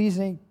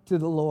pleasing to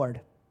the Lord.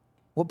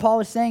 What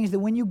Paul is saying is that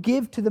when you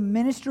give to the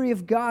ministry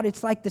of God,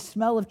 it's like the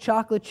smell of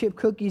chocolate chip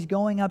cookies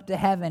going up to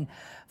heaven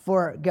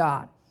for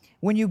God.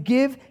 When you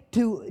give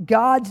to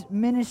God's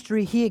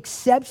ministry, He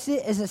accepts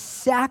it as a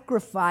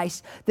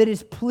sacrifice that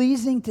is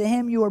pleasing to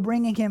Him. You are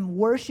bringing Him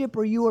worship,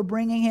 or you are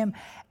bringing Him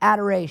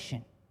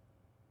adoration.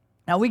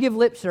 Now, we give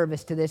lip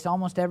service to this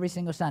almost every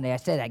single Sunday. I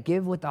said I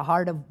give with the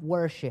heart of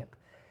worship.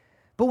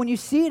 But when you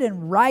see it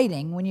in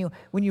writing, when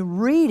you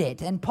read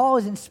it, and Paul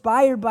is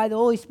inspired by the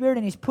Holy Spirit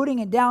and he's putting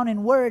it down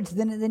in words,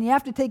 then you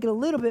have to take it a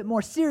little bit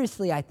more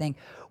seriously, I think.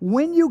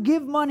 When you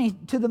give money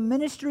to the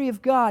ministry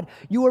of God,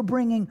 you are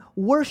bringing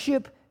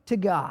worship to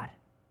God.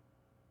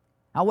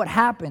 Now what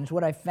happens,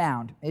 what I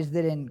found, is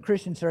that in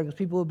Christian circles,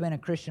 people who have been a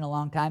Christian a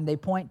long time, they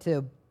point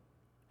to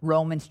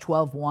Romans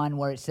 12:1,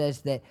 where it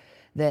says that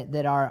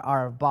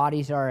our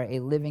bodies are a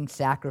living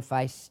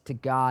sacrifice to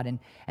God,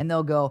 and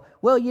they'll go,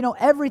 well,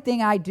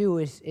 everything I do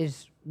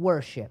is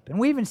worship. And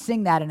we even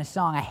sing that in a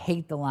song. I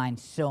hate the line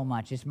so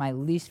much. It's my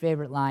least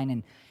favorite line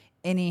in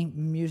any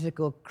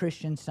musical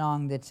Christian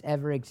song that's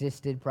ever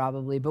existed,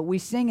 probably. But we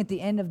sing at the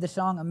end of the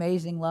song,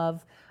 Amazing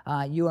Love,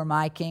 You Are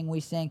My King.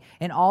 We sing,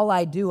 in all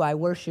I do, I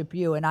worship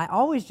you. And I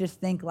always just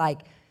think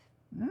like,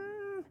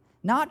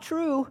 not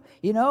true.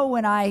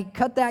 When I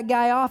cut that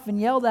guy off and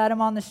yelled at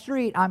him on the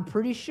street, I'm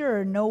pretty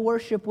sure no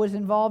worship was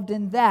involved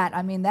in that.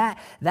 I mean, that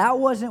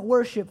wasn't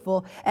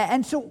worshipful.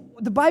 And so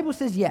the Bible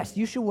says, yes,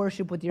 you should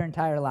worship with your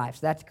entire lives.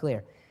 That's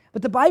clear.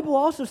 But the Bible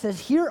also says,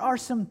 here are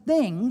some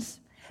things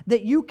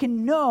that you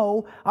can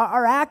know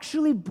are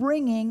actually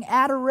bringing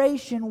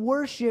adoration,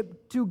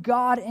 worship to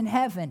God in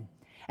heaven.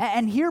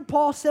 And here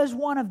Paul says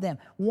one of them.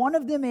 One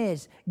of them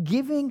is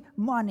giving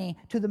money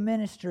to the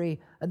ministry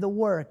of the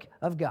work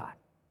of God.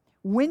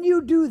 When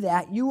you do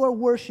that, you are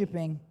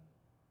worshiping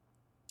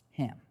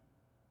him.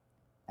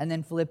 And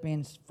then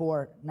Philippians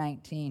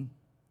 4:19,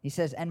 he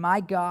says, and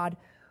my God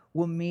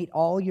will meet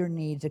all your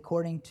needs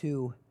according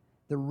to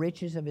the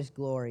riches of his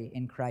glory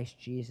in Christ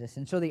Jesus.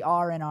 And so the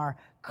R in our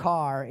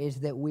car is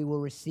that we will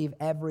receive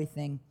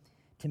everything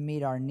to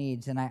meet our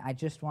needs. And I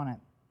just want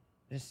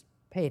to just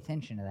pay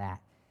attention to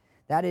that.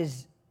 That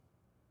is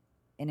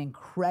an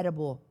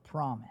incredible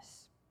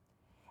promise.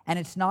 And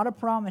it's not a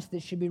promise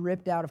that should be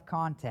ripped out of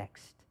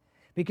context,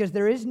 because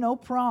there is no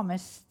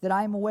promise that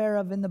I'm aware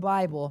of in the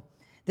Bible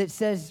that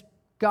says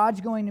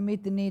God's going to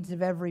meet the needs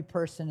of every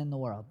person in the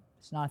world.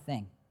 It's not a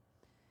thing.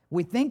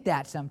 We think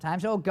that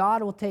sometimes. Oh,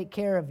 God will take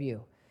care of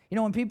you. You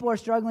know, when people are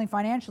struggling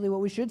financially, what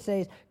we should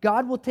say is,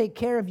 God will take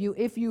care of you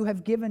if you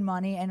have given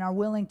money and are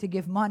willing to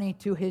give money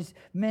to his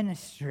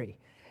ministry.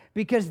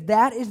 Because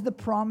that is the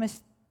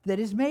promise that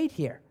is made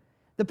here.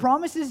 The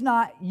promise is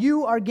not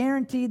you are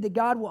guaranteed that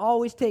God will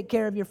always take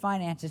care of your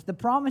finances. The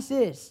promise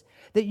is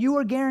that you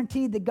are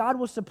guaranteed that God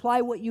will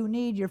supply what you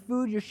need, your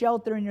food, your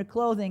shelter, and your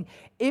clothing,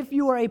 if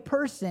you are a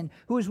person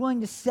who is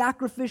willing to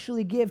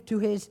sacrificially give to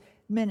his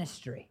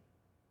ministry.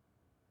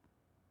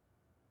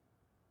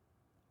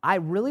 I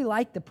really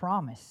like the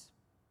promise.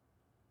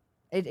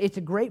 It's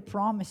a great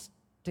promise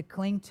to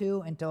cling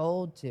to and to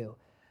hold to,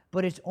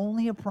 but it's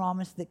only a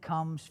promise that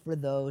comes for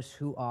those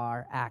who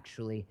are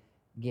actually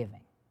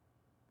giving.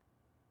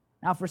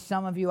 Now, for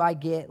some of you, I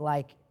get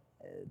like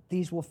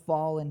these will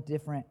fall in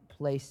different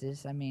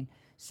places. I mean,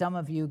 some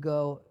of you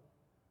go,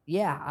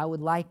 yeah, I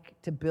would like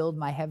to build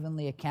my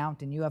heavenly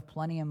account, and you have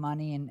plenty of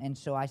money, and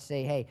so I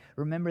say, hey,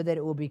 remember that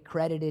it will be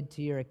credited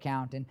to your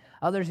account. And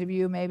others of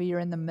you, maybe you're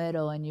in the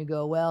middle, and you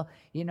go, well,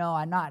 you know,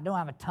 don't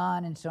have a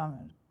ton, and so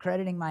I'm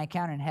crediting my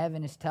account in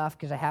heaven is tough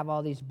because I have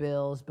all these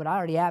bills, but I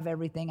already have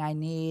everything I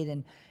need,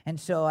 and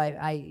so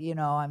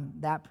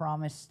that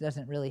promise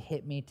doesn't really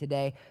hit me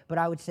today. But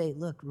I would say,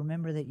 look,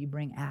 remember that you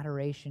bring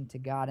adoration to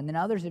God. And then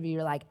others of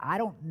you are like, I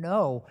don't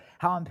know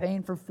how I'm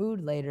paying for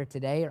food later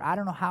today, or I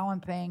don't know how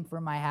I'm paying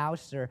for my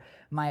house or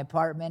my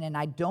apartment, and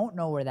I don't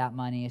know where that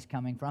money is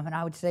coming from. And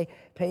I would say,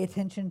 pay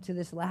attention to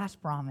this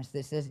last promise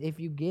that says, if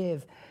you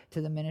give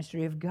to the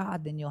ministry of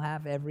God, then you'll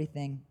have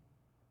everything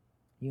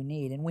you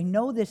need. And we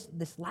know this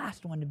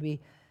last one to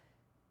be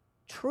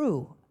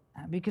true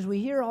because we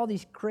hear all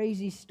these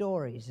crazy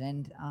stories.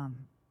 And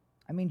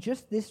I mean,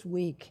 just this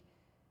week,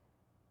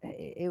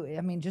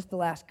 just the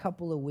last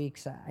couple of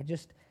weeks,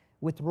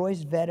 with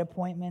Roy's vet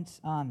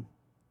appointments,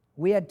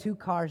 we had 2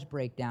 cars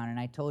break down, and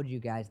I told you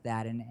guys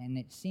that, and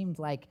it seemed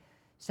like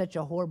such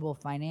a horrible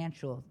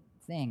financial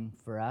thing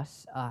for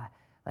us.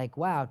 Like,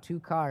 wow,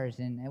 2 cars,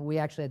 and we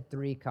actually had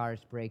 3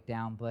 cars break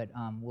down, but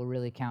we'll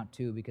really count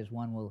 2 because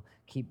one will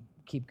keep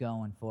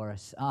going for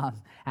us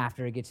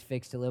after it gets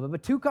fixed a little bit.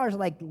 But 2 cars,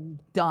 like,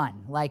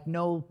 done. Like,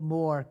 no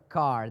more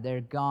car.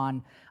 They're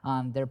gone.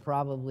 They're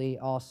probably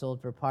all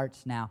sold for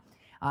parts now.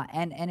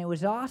 And it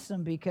was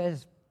awesome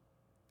because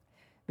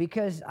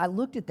I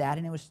looked at that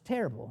and it was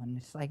terrible. And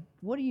it's like,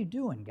 what are you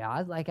doing,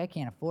 God? Like, I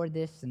can't afford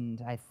this.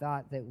 And I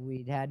thought that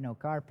we'd had no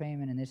car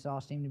payment, and this all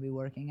seemed to be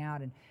working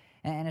out.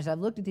 And as I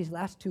looked at these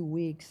last 2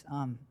 weeks,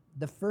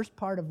 the first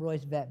part of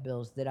Roy's vet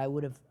bills that I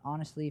would have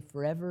honestly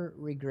forever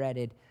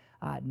regretted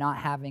not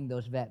having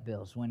those vet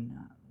bills when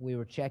we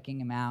were checking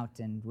him out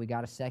and we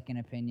got a second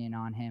opinion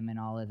on him and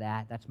all of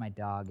that. That's my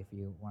dog, if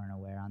you weren't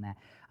aware on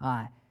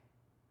that.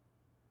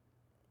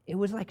 It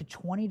was like a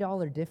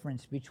 $20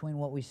 difference between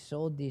what we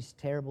sold these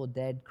terrible,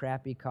 dead,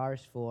 crappy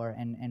cars for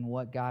and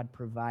what God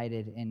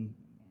provided and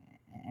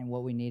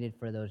what we needed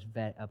for those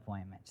vet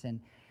appointments.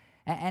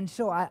 And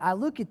so I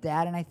look at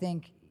that and I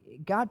think,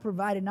 God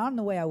provided not in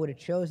the way I would have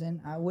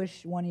chosen. I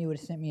wish one of you would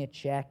have sent me a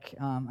check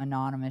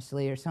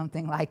anonymously or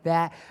something like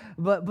that.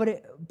 But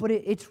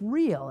it's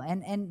real.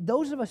 And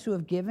those of us who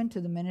have given to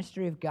the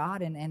ministry of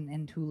God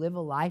and who live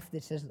a life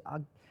that says,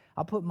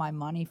 I'll put my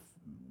money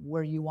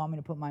where you want me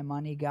to put my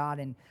money, God,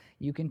 and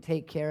you can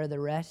take care of the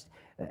rest.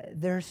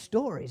 There are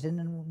stories, and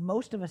then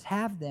most of us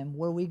have them,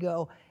 where we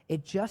go,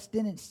 it just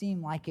didn't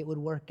seem like it would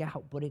work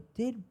out, but it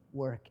did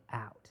work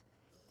out.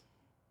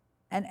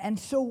 And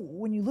so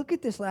when you look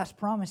at this last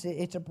promise,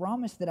 it's a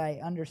promise that I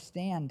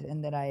understand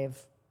and that I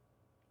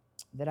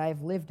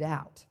have lived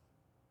out.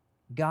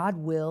 God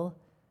will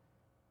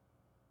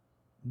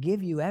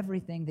give you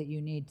everything that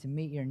you need to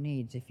meet your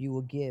needs if you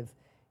will give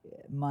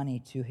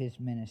money to his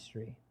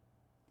ministry.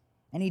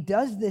 And he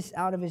does this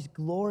out of his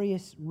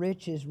glorious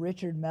riches.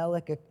 Richard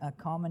Mellick, a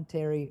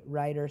commentary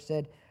writer,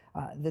 said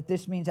that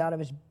this means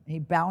he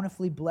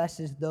bountifully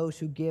blesses those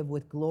who give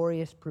with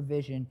glorious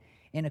provision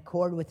in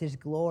accord with his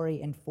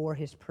glory and for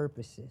his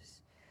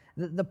purposes.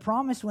 The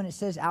promise, when it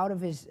says out of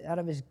his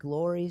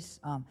glories,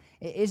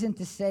 it isn't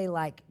to say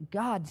like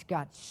God's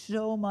got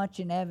so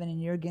much in heaven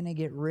and you're going to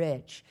get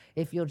rich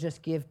if you'll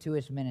just give to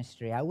his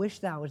ministry. I wish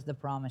that was the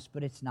promise,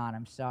 but it's not.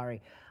 I'm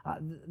sorry.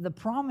 The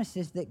promise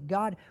is that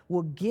God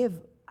will give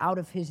out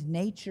of his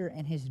nature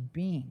and his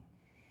being.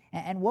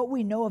 And what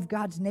we know of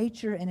God's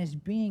nature and his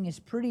being is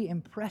pretty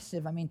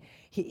impressive. I mean,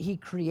 he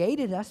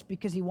created us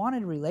because he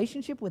wanted a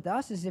relationship with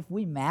us as if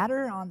we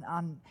matter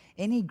on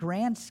any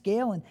grand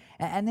scale.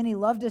 And then he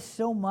loved us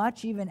so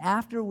much, even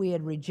after we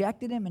had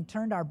rejected him and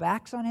turned our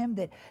backs on him,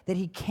 that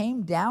he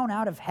came down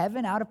out of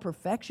heaven, out of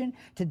perfection,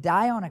 to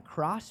die on a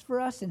cross for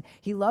us. And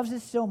he loves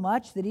us so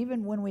much that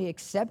even when we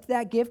accept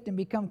that gift and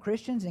become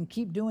Christians and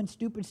keep doing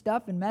stupid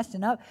stuff and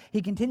messing up,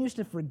 he continues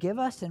to forgive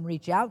us and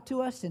reach out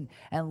to us and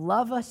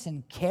love us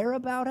and care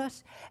about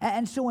us.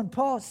 And so when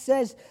Paul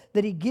says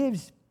that he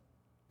gives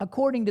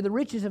according to the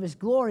riches of his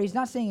glory, he's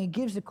not saying he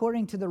gives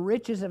according to the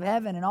riches of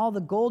heaven and all the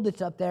gold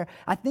that's up there.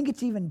 I think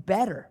it's even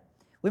better.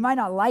 We might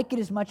not like it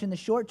as much in the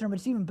short term, but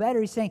it's even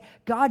better. He's saying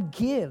God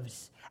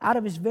gives out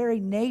of his very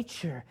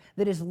nature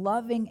that is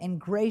loving and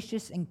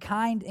gracious and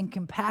kind and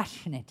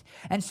compassionate.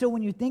 And so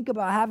when you think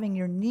about having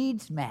your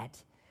needs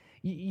met,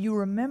 you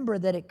remember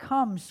that it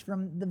comes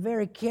from the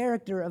very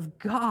character of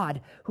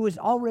God, who has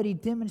already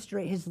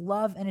demonstrated his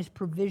love and his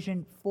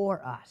provision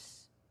for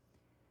us.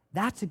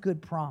 That's a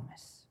good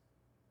promise.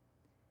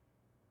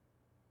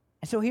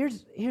 And so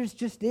here's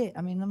just it.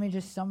 I mean, let me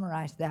just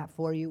summarize that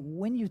for you.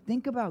 When you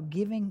think about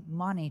giving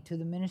money to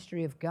the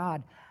ministry of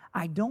God,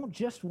 I don't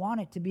just want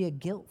it to be a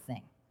guilt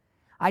thing.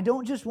 I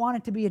don't just want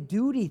it to be a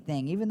duty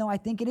thing, even though I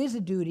think it is a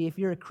duty if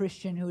you're a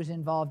Christian who is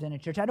involved in a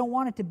church. I don't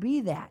want it to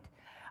be that.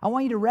 I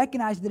want you to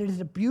recognize that it is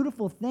a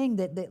beautiful thing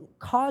that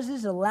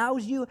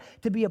allows you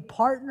to be a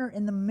partner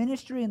in the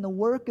ministry and the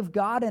work of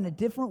God in a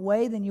different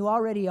way than you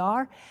already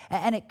are.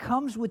 And it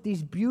comes with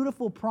these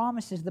beautiful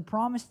promises. The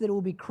promise that it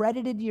will be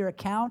credited to your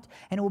account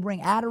and it will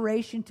bring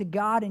adoration to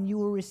God, and you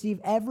will receive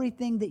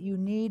everything that you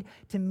need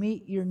to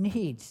meet your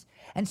needs.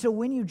 And so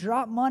when you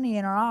drop money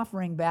in our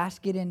offering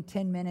basket in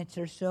 10 minutes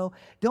or so,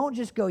 don't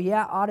just go,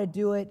 yeah, ought to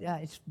do it.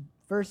 It's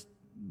first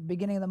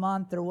beginning of the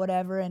month or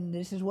whatever, and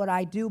this is what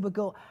I do. But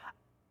go,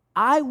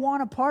 I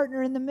want to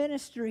partner in the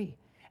ministry,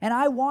 and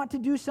I want to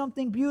do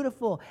something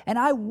beautiful, and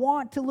I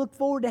want to look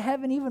forward to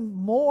heaven even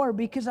more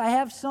because I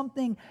have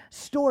something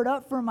stored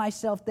up for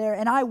myself there,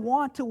 and I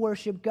want to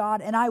worship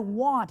God, and I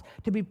want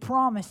to be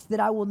promised that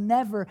I will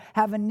never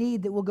have a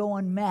need that will go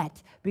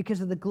unmet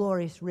because of the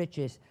glorious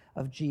riches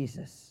of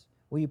Jesus.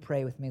 Will you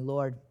pray with me,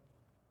 Lord?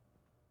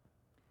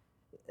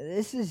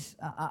 This is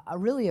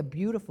really a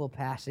beautiful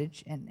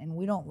passage, and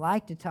we don't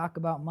like to talk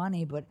about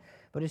money, but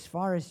as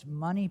far as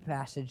money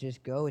passages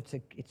go, it's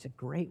a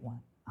great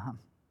one.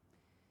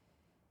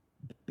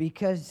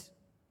 Because,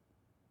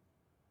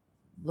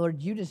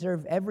 Lord, you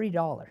deserve every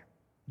dollar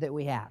that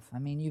we have. I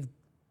mean,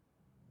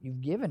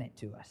 you've given it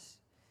to us.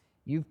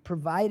 You've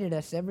provided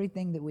us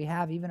everything that we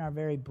have, even our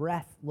very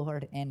breath,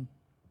 Lord, and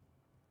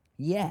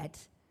yet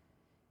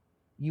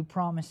you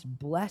promise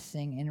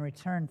blessing in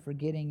return for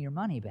getting your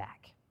money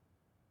back.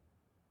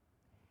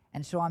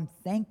 And so I'm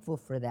thankful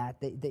for that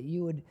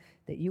you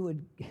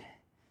would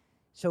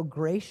so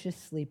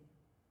graciously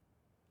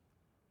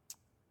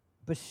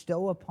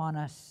bestow upon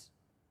us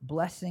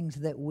blessings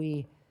that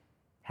we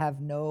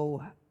have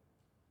no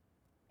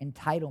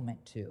entitlement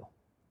to,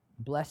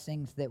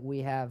 blessings that we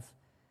have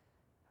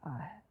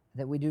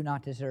that we do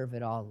not deserve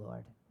at all,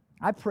 Lord.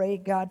 I pray,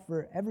 God,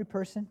 for every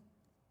person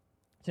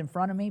that's in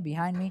front of me,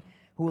 behind me,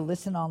 who will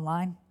listen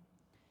online,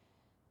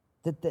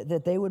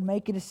 that they would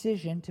make a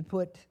decision to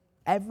put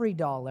every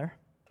dollar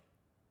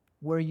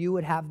where you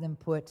would have them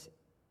put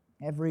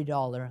every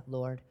dollar,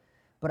 Lord.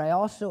 But I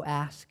also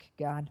ask,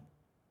 God,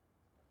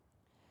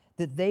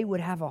 that they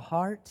would have a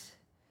heart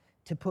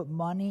to put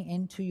money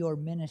into your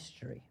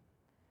ministry.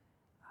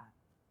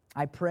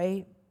 I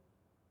pray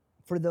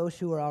for those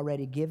who are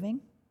already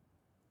giving,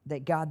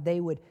 that God,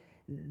 they would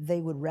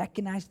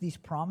recognize these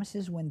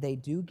promises when they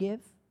do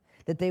give,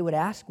 that they would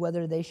ask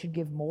whether they should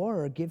give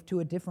more or give to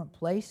a different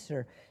place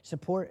or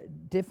support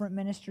different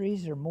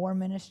ministries or more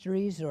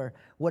ministries or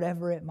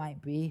whatever it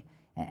might be,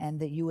 and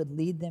that you would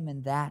lead them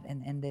in that,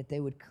 and that they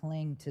would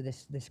cling to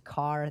this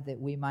car that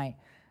we might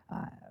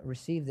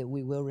receive, that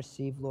we will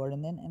receive, Lord.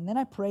 And then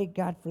I pray,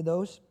 God, for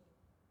those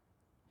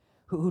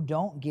who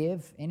don't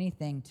give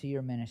anything to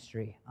your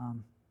ministry.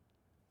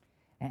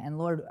 And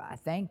Lord,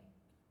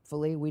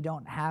 thankfully, we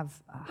don't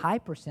have a high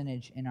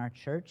percentage in our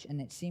church,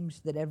 and it seems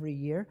that every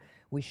year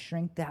we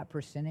shrink that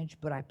percentage.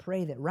 But I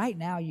pray that right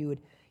now you'd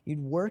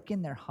work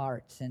in their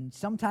hearts. And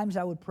sometimes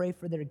I would pray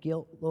for their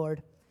guilt,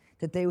 Lord,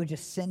 that they would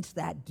just sense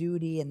that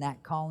duty and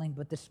that calling.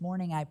 But this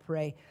morning I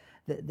pray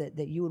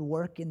that you would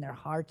work in their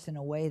hearts in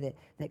a way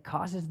that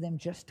causes them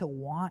just to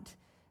want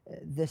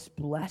this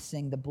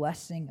blessing, the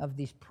blessing of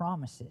these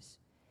promises.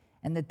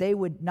 And that they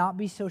would not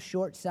be so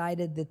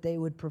short-sighted that they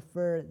would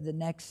prefer the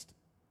next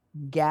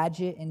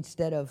gadget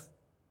instead of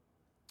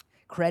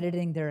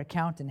crediting their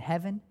account in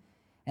heaven.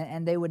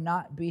 And they would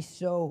not be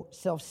so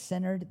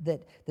self-centered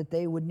that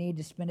they would need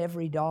to spend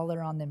every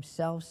dollar on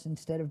themselves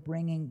instead of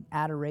bringing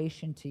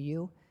adoration to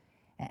you.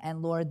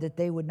 And Lord, that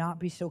they would not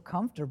be so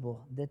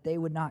comfortable, that they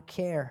would not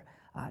care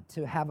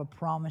to have a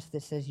promise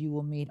that says you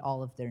will meet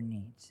all of their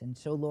needs. And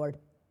so, Lord,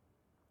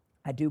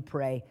 I do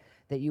pray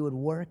that you would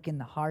work in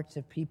the hearts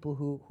of people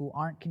who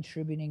aren't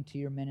contributing to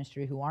your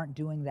ministry, who aren't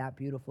doing that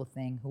beautiful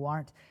thing, who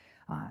aren't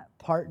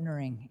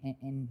partnering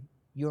in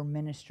your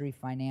ministry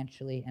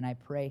financially. And I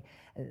pray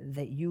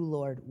that you,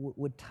 Lord,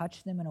 would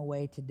touch them in a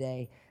way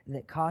today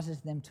that causes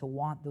them to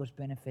want those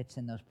benefits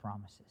and those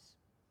promises.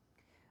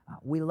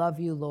 We love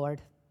you, Lord,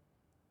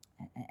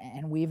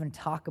 and we even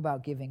talk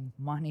about giving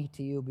money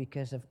to you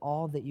because of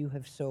all that you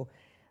have so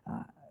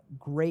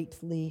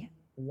greatly,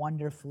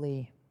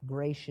 wonderfully,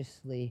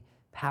 graciously,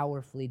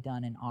 powerfully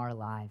done in our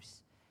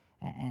lives.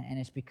 And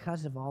it's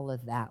because of all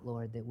of that,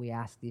 Lord, that we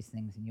ask these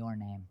things in your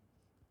name.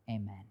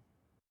 Amen.